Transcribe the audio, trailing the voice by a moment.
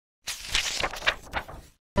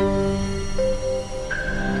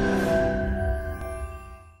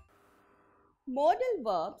modal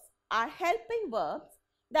verbs are helping verbs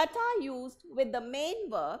that are used with the main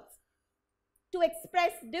verbs to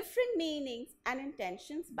express different meanings and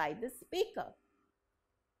intentions by the speaker.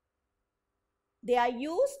 They are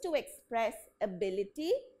used to express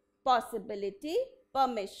ability, possibility,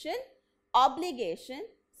 permission, obligation,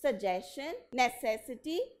 suggestion,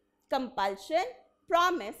 necessity, compulsion,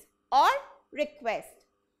 promise, or request.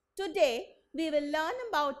 Today, we will learn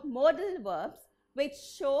about modal verbs which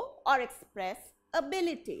show or express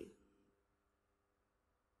ability.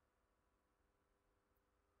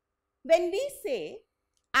 When we say,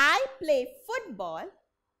 I play football,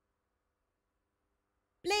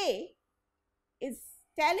 play is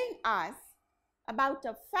telling us about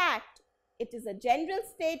a fact. It is a general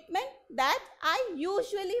statement that I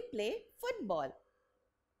usually play football.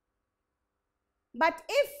 But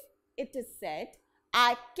if it is said,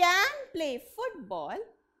 I can play football,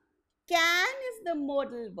 can is the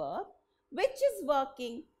modal verb which is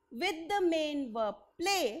working with the main verb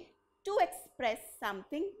play to express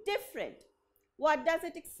something different. What does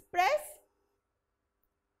it express?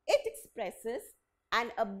 It expresses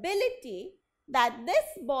an ability that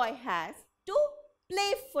this boy has to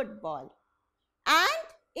play football, and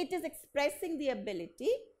it is expressing the ability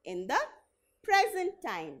in the present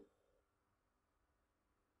time.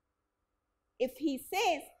 If he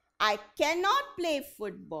says, I cannot play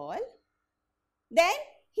football, then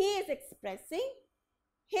he is expressing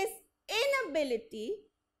his inability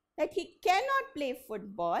that he cannot play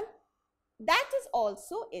football. That is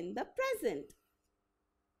also in the present.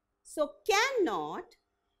 So, cannot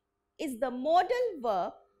is the modal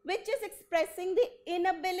verb which is expressing the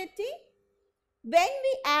inability. When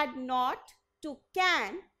we add not to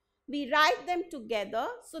can, we write them together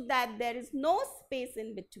so that there is no space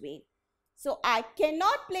in between. So, I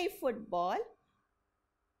cannot play football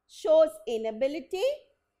shows inability,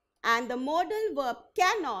 and the modal verb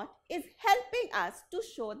cannot is helping us to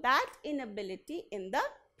show that inability in the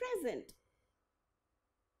present.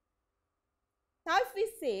 Now, if we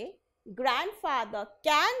say, grandfather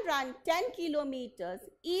can run 10 kilometers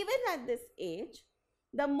even at this age,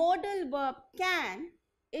 the modal verb can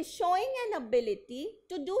is showing an ability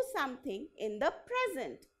to do something in the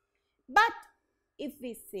present. But if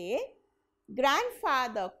we say,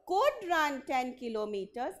 grandfather could run 10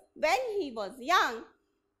 kilometers when he was young,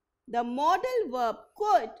 the modal verb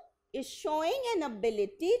could is showing an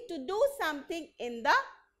ability to do something in the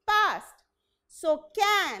past. So,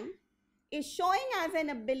 can is showing us an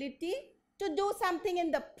ability to do something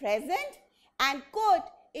in the present, and could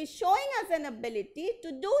is showing us an ability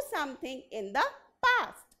to do something in the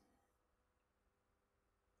past.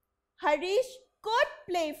 Harish could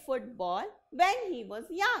play football when he was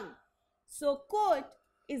young. So, could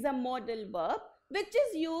is a modal verb which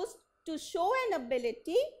is used to show an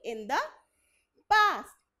ability in the past.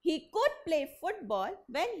 He could play football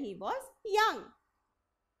when he was young.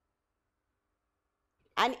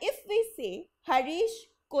 And if we say Harish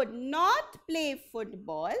could not play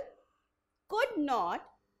football, could not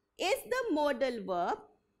is the modal verb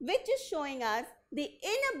which is showing us the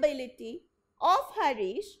inability of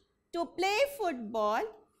Harish to play football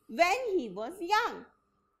when he was young.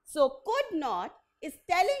 So, could not is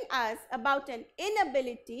telling us about an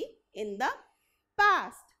inability in the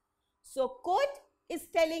past. So, could is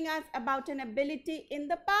telling us about an ability in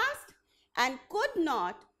the past, and could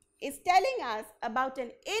not is telling us about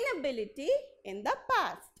an inability in the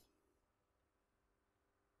past.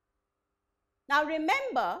 Now,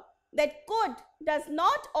 remember that could does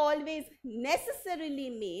not always necessarily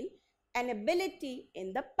mean an ability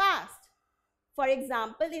in the past. For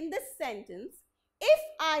example, in this sentence, if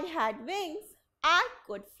I had wings, I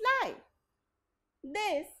could fly.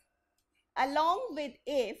 This, along with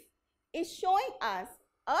if, is showing us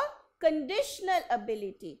a conditional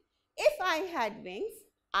ability. If I had wings,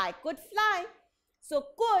 I could fly. So,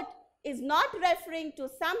 could is not referring to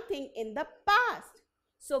something in the past.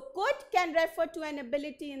 So, could can refer to an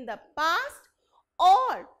ability in the past,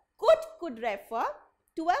 or could refer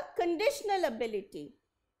to a conditional ability.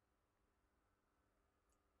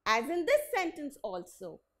 As in this sentence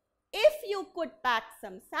also, if you could pack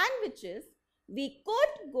some sandwiches, we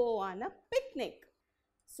could go on a picnic.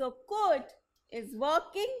 So, could is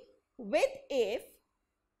working with if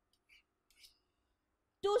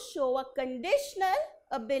to show a conditional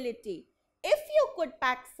ability. If you could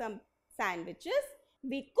pack some sandwiches,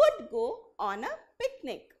 we could go on a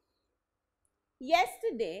picnic.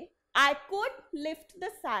 Yesterday, I could lift the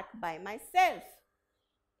sack by myself.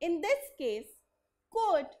 In this case,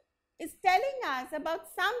 could is telling us about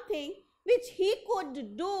something which he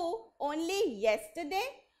could do only yesterday,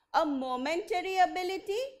 a momentary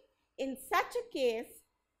ability. in such a case,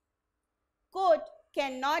 could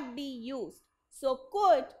cannot be used. So,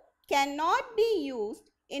 could cannot be used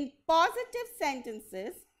in positive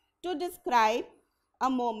sentences to describe a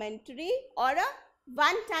momentary or a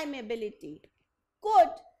one-time ability.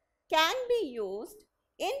 Could can be used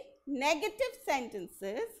in negative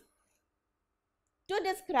sentences to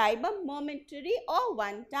describe a momentary or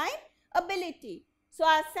one-time ability. So,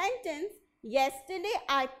 our sentence, yesterday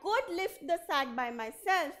I could lift the sack by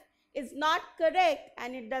myself, is not correct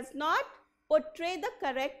and it does not portray the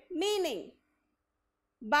correct meaning.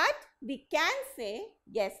 But we can say,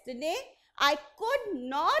 yesterday I could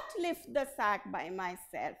not lift the sack by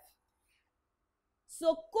myself.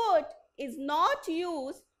 So, could is not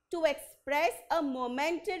used to express a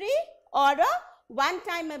momentary or a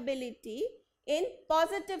one-time ability in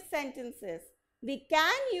positive sentences. We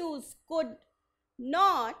can use could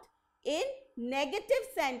not in negative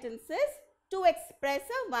sentences to express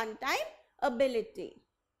a one-time ability.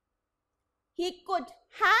 He could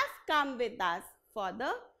have come with us for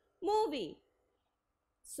the movie.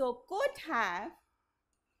 So, could have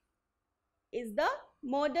is the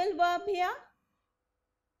modal verb here.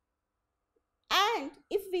 And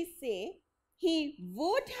if we say he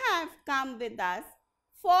would have come with us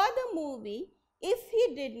for the movie if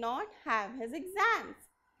he did not have his exams.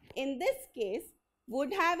 In this case,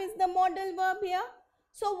 would have is the modal verb here.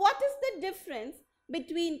 So, what is the difference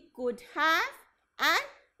between could have and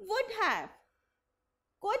would have?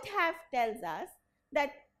 Could have tells us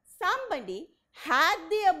that somebody had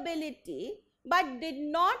the ability but did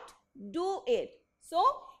not do it. So,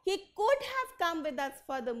 he could have come with us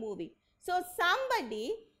for the movie. So,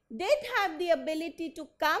 somebody did have the ability to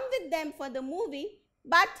come with them for the movie,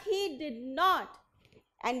 but he did not.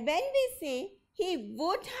 And when we say he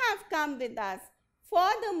would have come with us for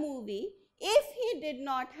the movie if he did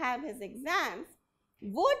not have his exams,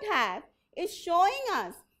 would have is showing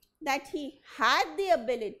us that he had the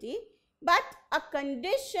ability, but a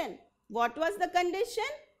condition. What was the condition?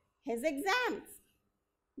 His exams.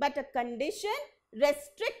 But a condition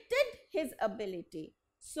restricted his ability.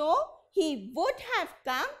 So, he would have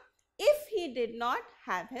come if he did not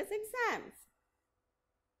have his exams.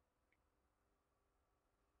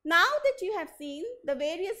 Now that you have seen the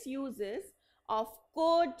various uses of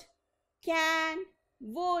could, can,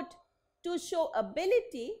 would to show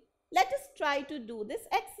ability, let us try to do this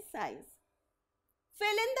exercise. Fill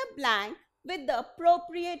in the blank with the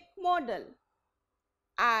appropriate modal.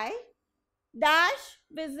 I dash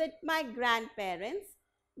visit my grandparents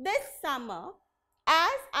this summer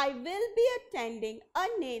as I will be attending a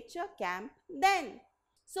nature camp then.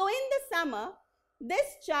 So, in the summer,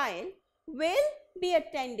 this child will be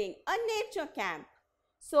attending a nature camp.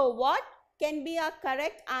 So, what can be our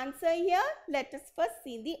correct answer here? Let us first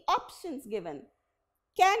see the options given.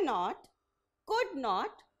 Cannot, could not,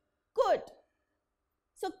 could.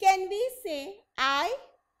 So, can we say I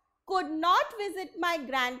could not visit my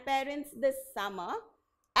grandparents this summer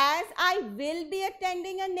as I will be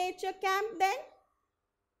attending a nature camp then?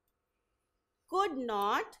 Could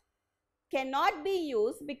not cannot be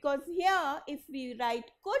used because here if we write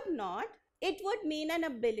could not, it would mean an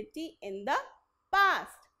ability in the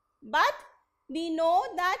past. But we know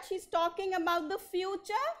that she's talking about the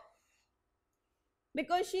future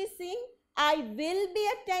because she's saying I will be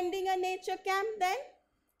attending a nature camp then.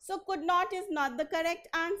 So, could not is not the correct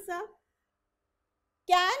answer.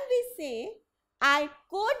 Can we say I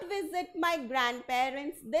could visit my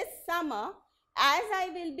grandparents this summer as I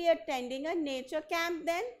will be attending a nature camp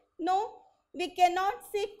then? No, we cannot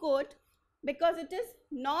say could because it is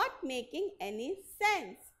not making any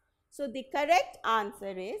sense. So, the correct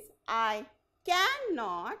answer is I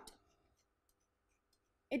cannot.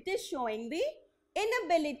 It is showing the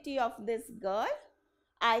inability of this girl.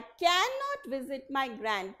 I cannot visit my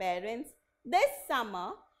grandparents this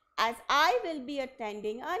summer as I will be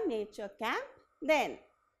attending a nature camp then.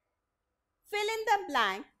 Fill in the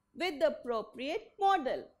blank with the appropriate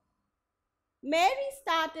modal. Mary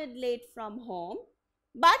started late from home,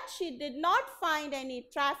 but she did not find any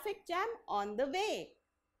traffic jam on the way.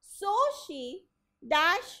 So, she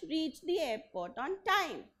reached the airport on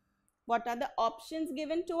time. What are the options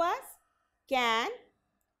given to us? Can,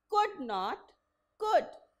 could not, could.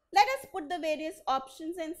 Let us put the various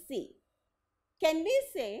options and see. Can we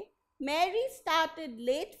say Mary started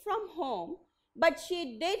late from home, but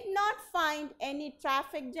she did not find any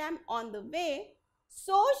traffic jam on the way,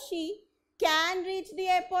 so she can reach the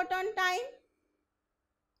airport on time?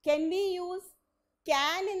 Can we use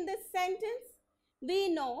can in this sentence? We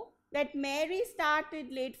know that Mary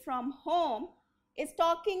started late from home is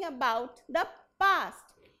talking about the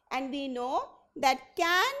past, and we know that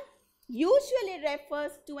can usually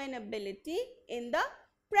refers to an ability in the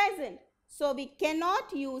present. So we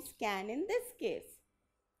cannot use can in this case.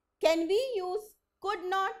 Can we use could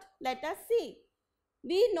not? Let us see.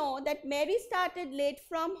 We know that Mary started late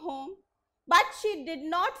from home, but she did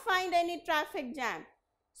not find any traffic jam.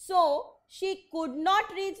 So she could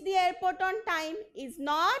not reach the airport on time is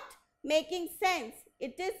not making sense.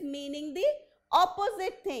 It is meaning the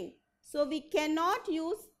opposite thing. So we cannot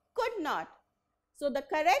use could not. So the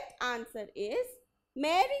correct answer is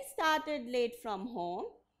Mary started late from home,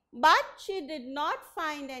 but she did not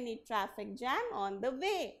find any traffic jam on the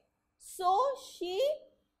way. So she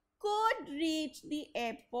could reach the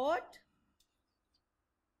airport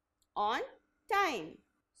on time.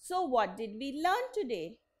 So what did we learn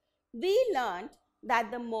today? We learned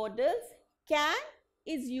that the modals can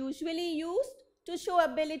is usually used to show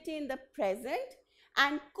ability in the present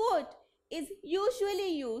and could is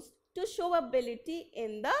usually used to show ability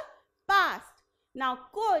in the past. Now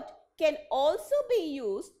could can also be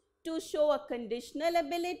used to show a conditional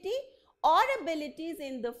ability or abilities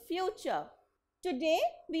in the future. Today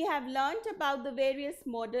we have learnt about the various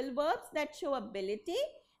modal verbs that show ability,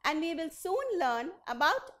 and we will soon learn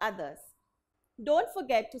about others. Don't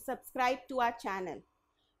forget to subscribe to our channel.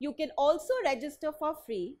 You can also register for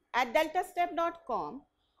free at deltastep.com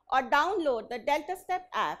or download the DeltaStep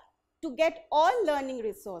app to get all learning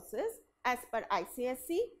resources as per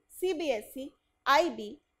ICSE, CBSE,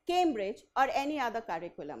 IB, Cambridge or any other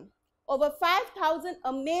curriculum. Over 5,000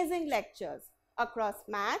 amazing lectures across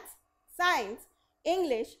maths, science,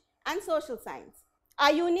 English and social science.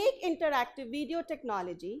 Our unique interactive video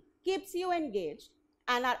technology keeps you engaged,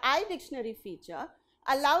 and our iDictionary feature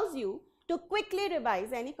allows you to quickly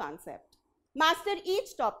revise any concept. Master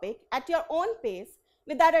each topic at your own pace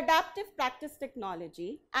with our adaptive practice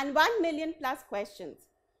technology and 1 million plus questions.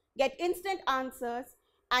 Get instant answers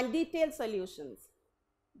and detailed solutions.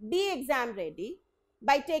 Be exam ready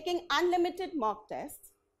by taking unlimited mock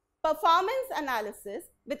tests, performance analysis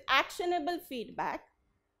with actionable feedback,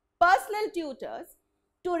 personal tutors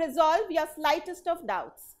to resolve your slightest of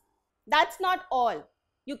doubts. That's not all.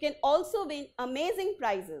 You can also win amazing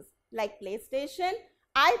prizes like PlayStation,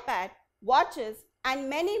 iPad, watches and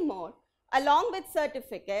many more along with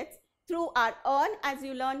certificates through our Earn As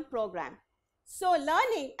You Learn program. So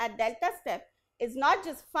learning at DeltaStep is not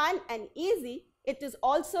just fun and easy, it is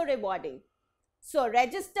also rewarding. So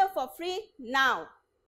register for free now.